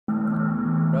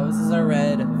Roses are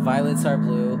red, violets are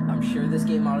blue. I'm sure this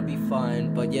game ought to be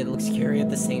fun, but yet it looks scary at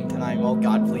the same time. Oh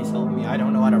God, please help me. I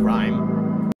don't know how to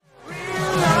rhyme.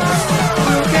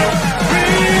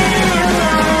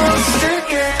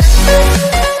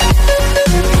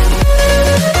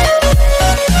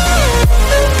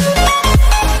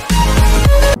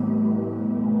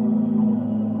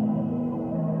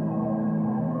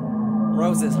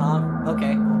 Roses, huh?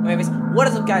 Okay. Anyways, what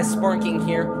is up, guys? Sparking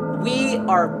here. We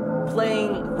are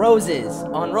playing Roses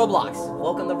on Roblox.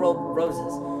 Welcome to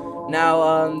Roses.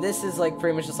 Now, this is like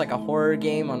pretty much just like a horror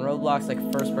game on Roblox, like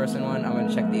first-person one. I'm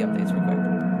gonna check the updates real quick.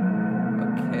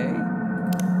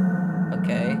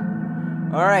 Okay.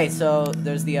 All right. So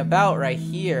there's the about right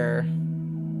here.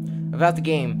 About the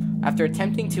game. After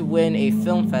attempting to win a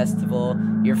film festival,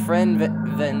 your friend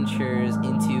ventures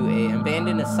into an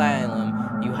abandoned asylum.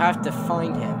 You have to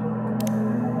find him.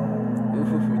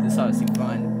 Ooh, this ought to seem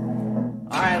fun.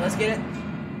 Alright, let's get it.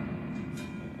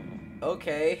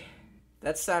 Okay.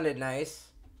 That sounded nice.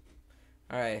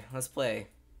 Alright, let's play.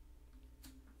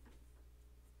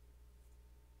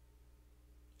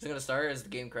 Is it gonna start or has the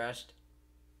game crashed?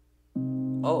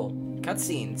 Oh,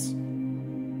 cutscenes.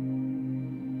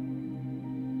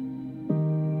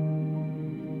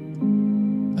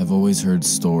 I've always heard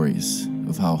stories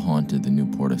of how haunted the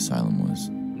Newport Asylum was.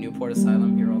 Newport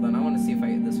Asylum? Here, hold on. I want to see if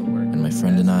this will work. And my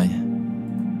friend and I,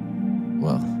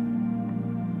 well,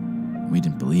 we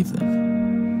didn't believe them.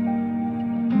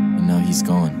 And now he's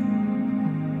gone.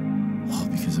 All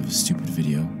because of a stupid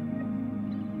video.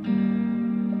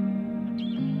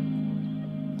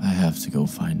 I have to go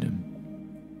find him.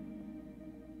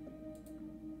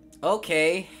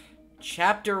 Okay.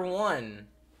 Chapter 1.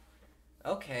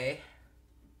 Okay.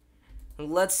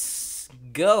 Let's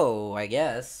go, I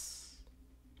guess.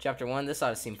 Chapter 1, this ought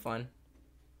to seem fun.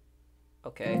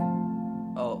 Okay.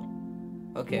 Oh.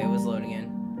 Okay, it was loading in.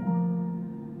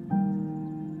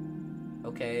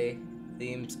 Okay.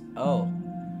 Themes. Oh.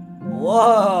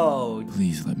 Whoa!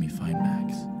 Please let me find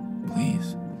Max.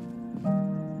 Please.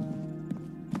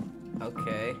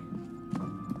 Okay.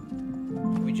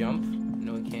 Can we jump?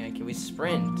 No, we can't. Can we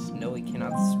sprint? No, we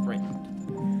cannot sprint.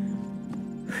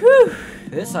 Whew!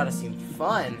 This ought to seem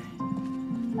fun.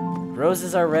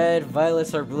 Roses are red,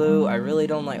 violets are blue. I really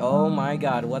don't like. Oh my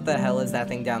God, what the hell is that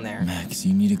thing down there? Max,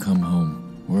 you need to come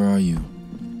home. Where are you?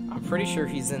 I'm pretty sure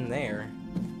he's in there.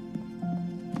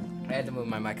 I had to move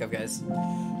my mic up, guys.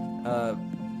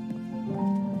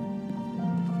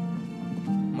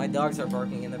 My dogs are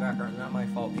barking in the background. Not my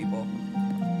fault, people.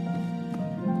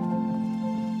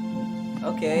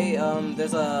 Okay,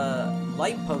 there's a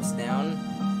light post down.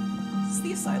 Is this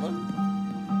the asylum?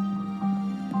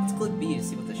 Let's click B to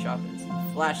see what the shop is.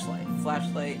 Flashlight.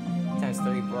 Flashlight times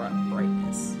 30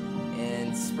 brightness.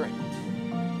 And sprint.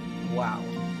 Wow.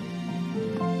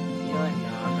 You know what?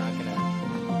 No, I'm not gonna.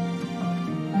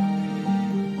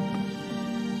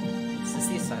 Is this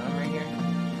the asylum right here?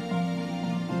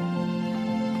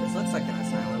 This looks like an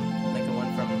asylum. Like the one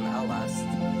from Outlast.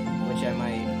 Which I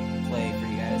might play for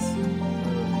you guys.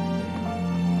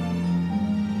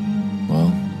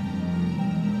 Well,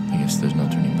 I guess there's no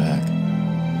turning back.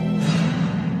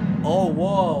 Oh,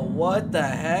 whoa, what the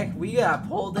heck? We got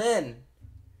pulled in.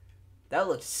 That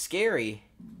looks scary.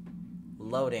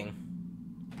 Loading.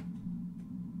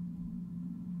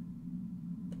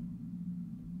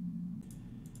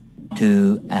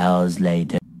 Two hours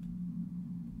later.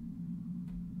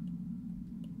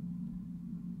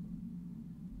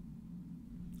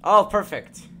 Oh,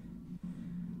 perfect.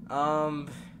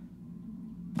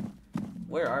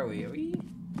 Where are we? Are we?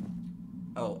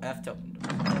 Oh, F to open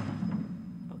door.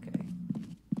 Okay.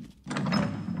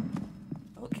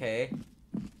 Okay.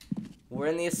 We're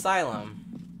in the asylum.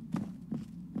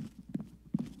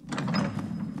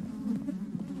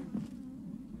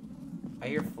 I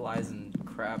hear flies and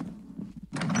crap.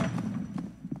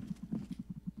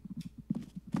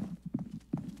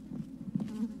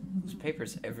 There's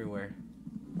papers everywhere.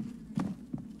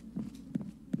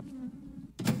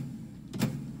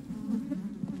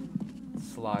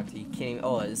 It's locked. You can't even.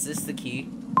 Oh, is this the key?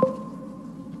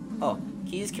 Oh,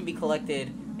 keys can be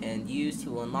collected and used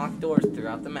to unlock doors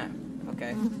throughout the map.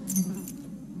 Okay.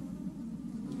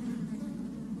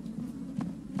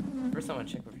 First, I want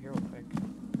to check over here real quick.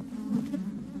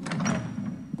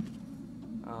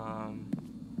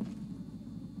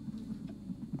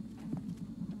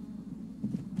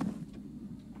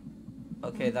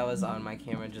 Okay, that was on my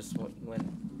camera. Just went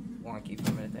wonky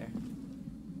for a minute there.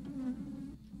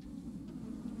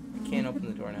 I can't open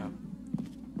the door now.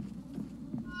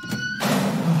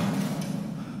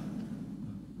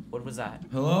 What was that?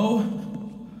 Hello?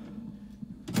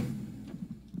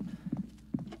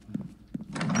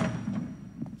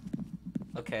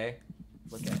 Okay.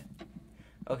 Look at it.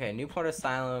 Okay, Newport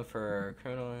Asylum for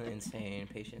criminal insane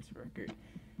patients record.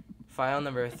 File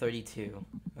number 32.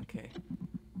 Okay.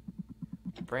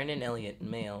 Brandon Elliott,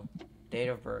 male. Date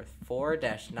of birth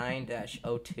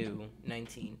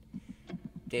 4-9-02-19.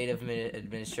 Date of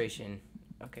administration.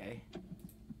 Okay.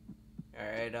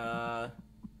 Alright,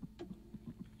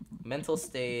 mental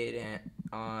state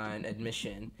on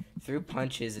admission. Through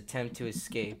punches, attempt to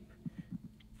escape.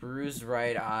 Bruised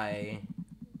right eye.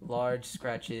 Large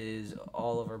scratches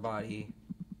all over body.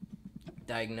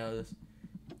 Diagnosed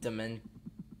demental.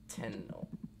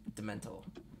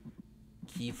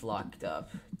 Keith locked up.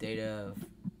 Date of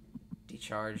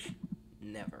discharge,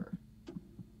 never.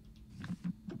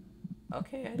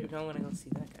 Okay, I do not want to go see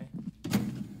that guy.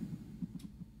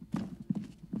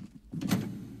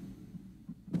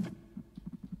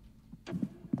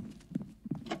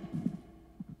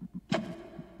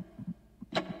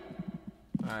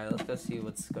 Alright, let's go see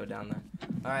what's go down there.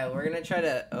 Alright, we're gonna try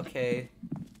to... Okay.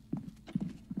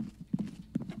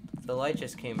 The light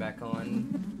just came back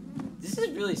on. This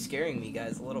is really scaring me,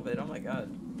 guys, a little bit. Oh my god.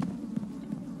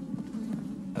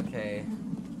 Okay.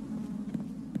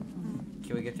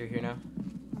 Can we get through here now?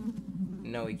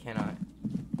 No, we cannot.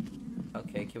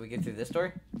 Okay, can we get through this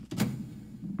door?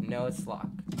 No, it's locked.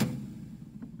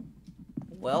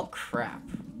 Well, crap.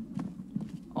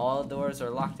 All doors are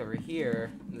locked over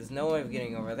here. There's no way of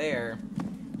getting over there.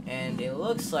 And it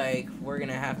looks like we're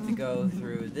gonna have to go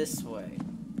through this way.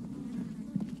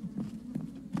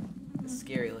 A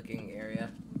scary looking area.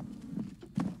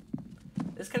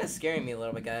 This is kind of scaring me a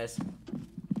little bit, guys.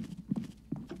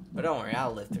 But don't worry,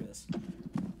 I'll live through this.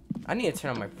 I need to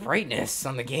turn on my brightness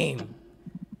on the game.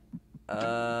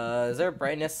 Is there a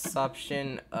brightness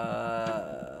option? I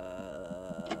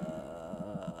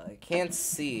can't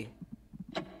see.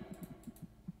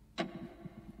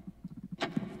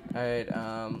 Alright,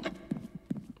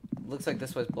 looks like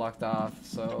this was blocked off,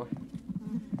 so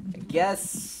I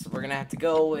guess we're gonna have to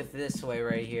go with this way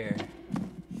right here.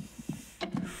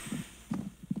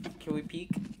 Can we peek?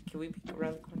 Can we peek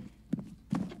around the corner?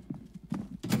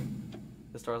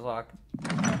 This door's locked.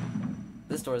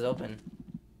 This door's open.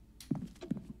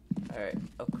 Alright.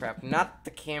 Oh crap. Not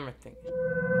the camera thing.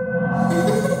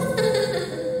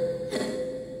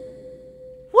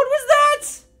 What was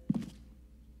that?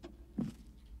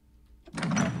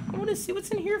 I want to see what's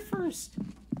in here first.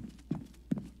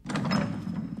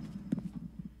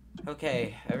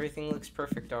 Okay. Everything looks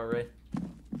perfect already.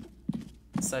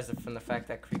 Aside from the fact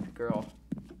that creepy girl.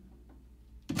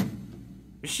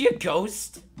 Is she a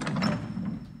ghost?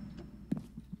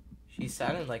 She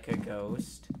sounded like a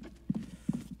ghost.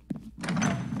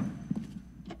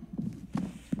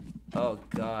 Oh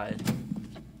god.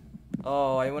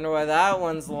 Oh, I wonder why that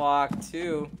one's locked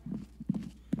too.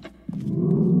 Do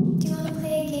you want to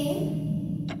play a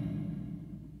game?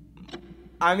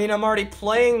 I mean, I'm already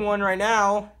playing one right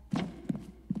now.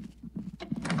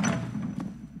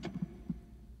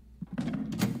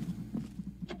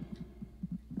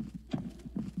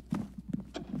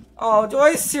 Oh, do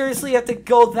I seriously have to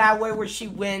go that way where she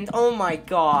went? Oh my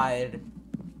god.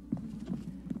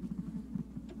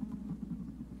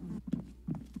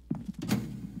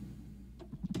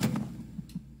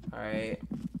 Alright.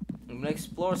 I'm gonna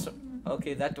explore some...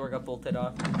 Okay, that door got bolted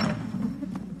off.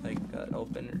 Like, got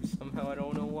open or somehow, I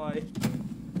don't know why.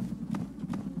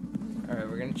 Alright,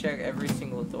 we're gonna check every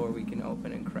single door we can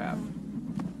open and crap.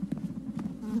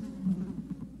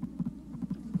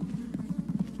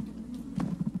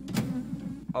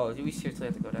 Oh, do we seriously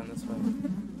have to go down this way?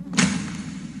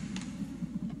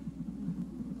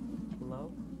 Hello?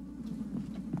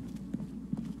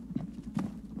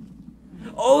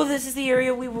 Oh, this is the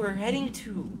area we were heading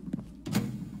to.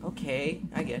 Okay,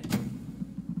 I get it.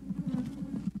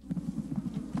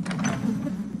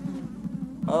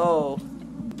 Oh.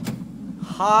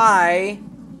 Hi.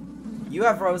 You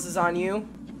have roses on you.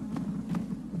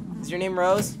 Is your name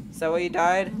Rose? Is that why you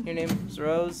died? Your name's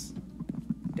Rose?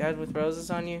 Died with roses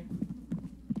on you?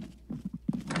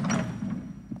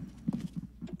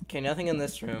 Okay, nothing in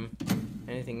this room.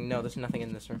 Anything? No, there's nothing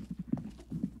in this room.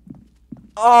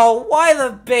 Oh, why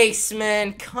the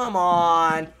basement? Come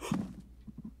on.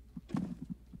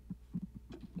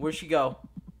 Where'd she go?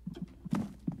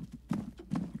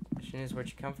 Question is, where'd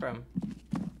she come from?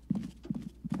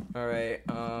 Alright,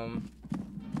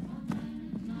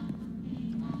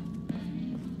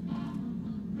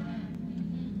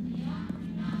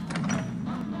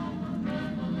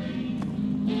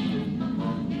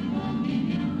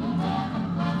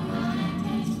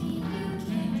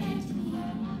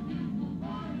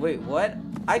 wait, what?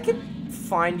 I can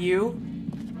find you.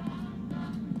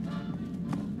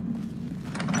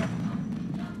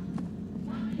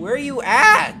 Where are you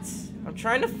at? I'm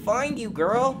trying to find you,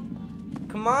 girl.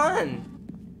 Come on.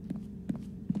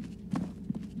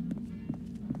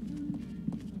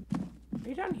 Are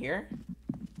you down here?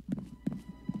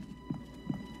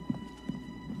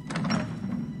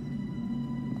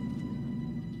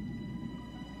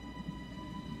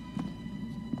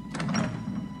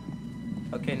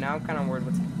 Okay, now I'm kind of worried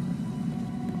what's...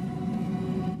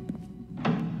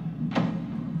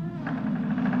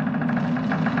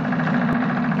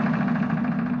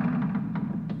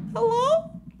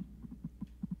 Hello?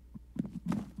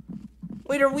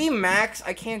 Wait, are we Max?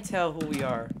 I can't tell who we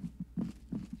are.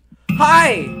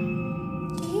 Hi! Do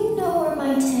you know where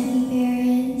my teddy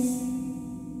bear is?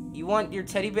 You want your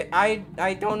teddy bear?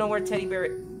 I don't know where teddy bear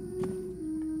is.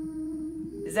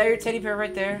 Is that your teddy bear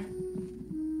right there?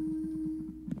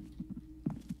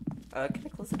 Can I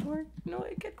close the door? No,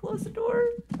 I can't close the door.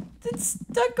 It's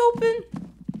stuck open.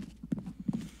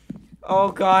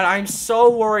 Oh god, I'm so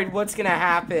worried what's gonna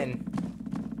happen.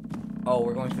 Oh,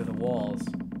 we're going through the walls.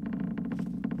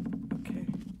 Okay.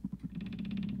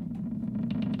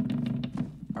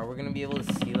 Are we gonna be able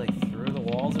to see, like, through the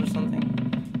walls or something?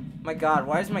 My god,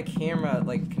 why is my camera,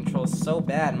 like, controlled so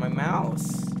bad? My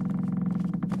mouse.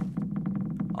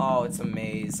 Oh, it's a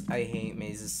maze. I hate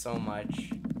mazes so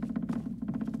much.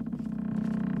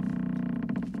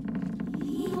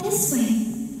 This way.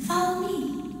 Follow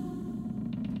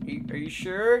me. Are you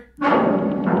sure?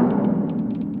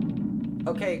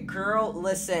 Okay, girl,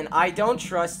 listen. I don't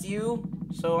trust you,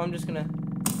 so I'm just gonna...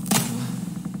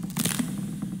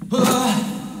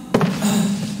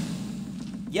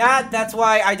 Yeah, that's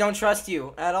why I don't trust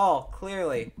you at all,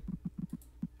 clearly.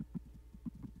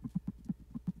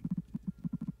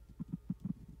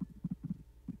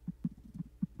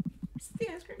 Is it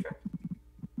the ice cream truck?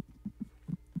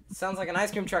 Sounds like an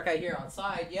ice cream truck I hear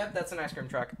outside. Yep, that's an ice cream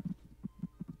truck.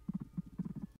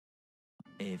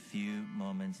 A few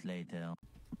moments later.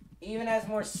 Even has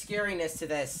more scariness to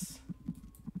this.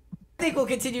 I think we'll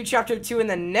continue chapter 2 in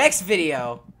the next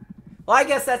video. Well, I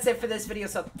guess that's it for this video,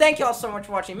 so thank you all so much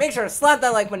for watching. Make sure to slap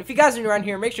that like button. If you guys are new around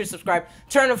here, make sure to subscribe,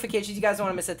 turn on notifications. You guys don't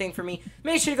want to miss a thing from me.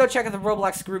 Make sure to go check out the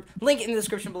Roblox group. Link in the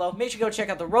description below. Make sure to go check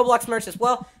out the Roblox merch as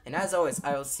well. And as always,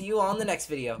 I will see you all in the next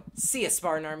video. See ya,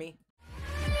 Spartan Army.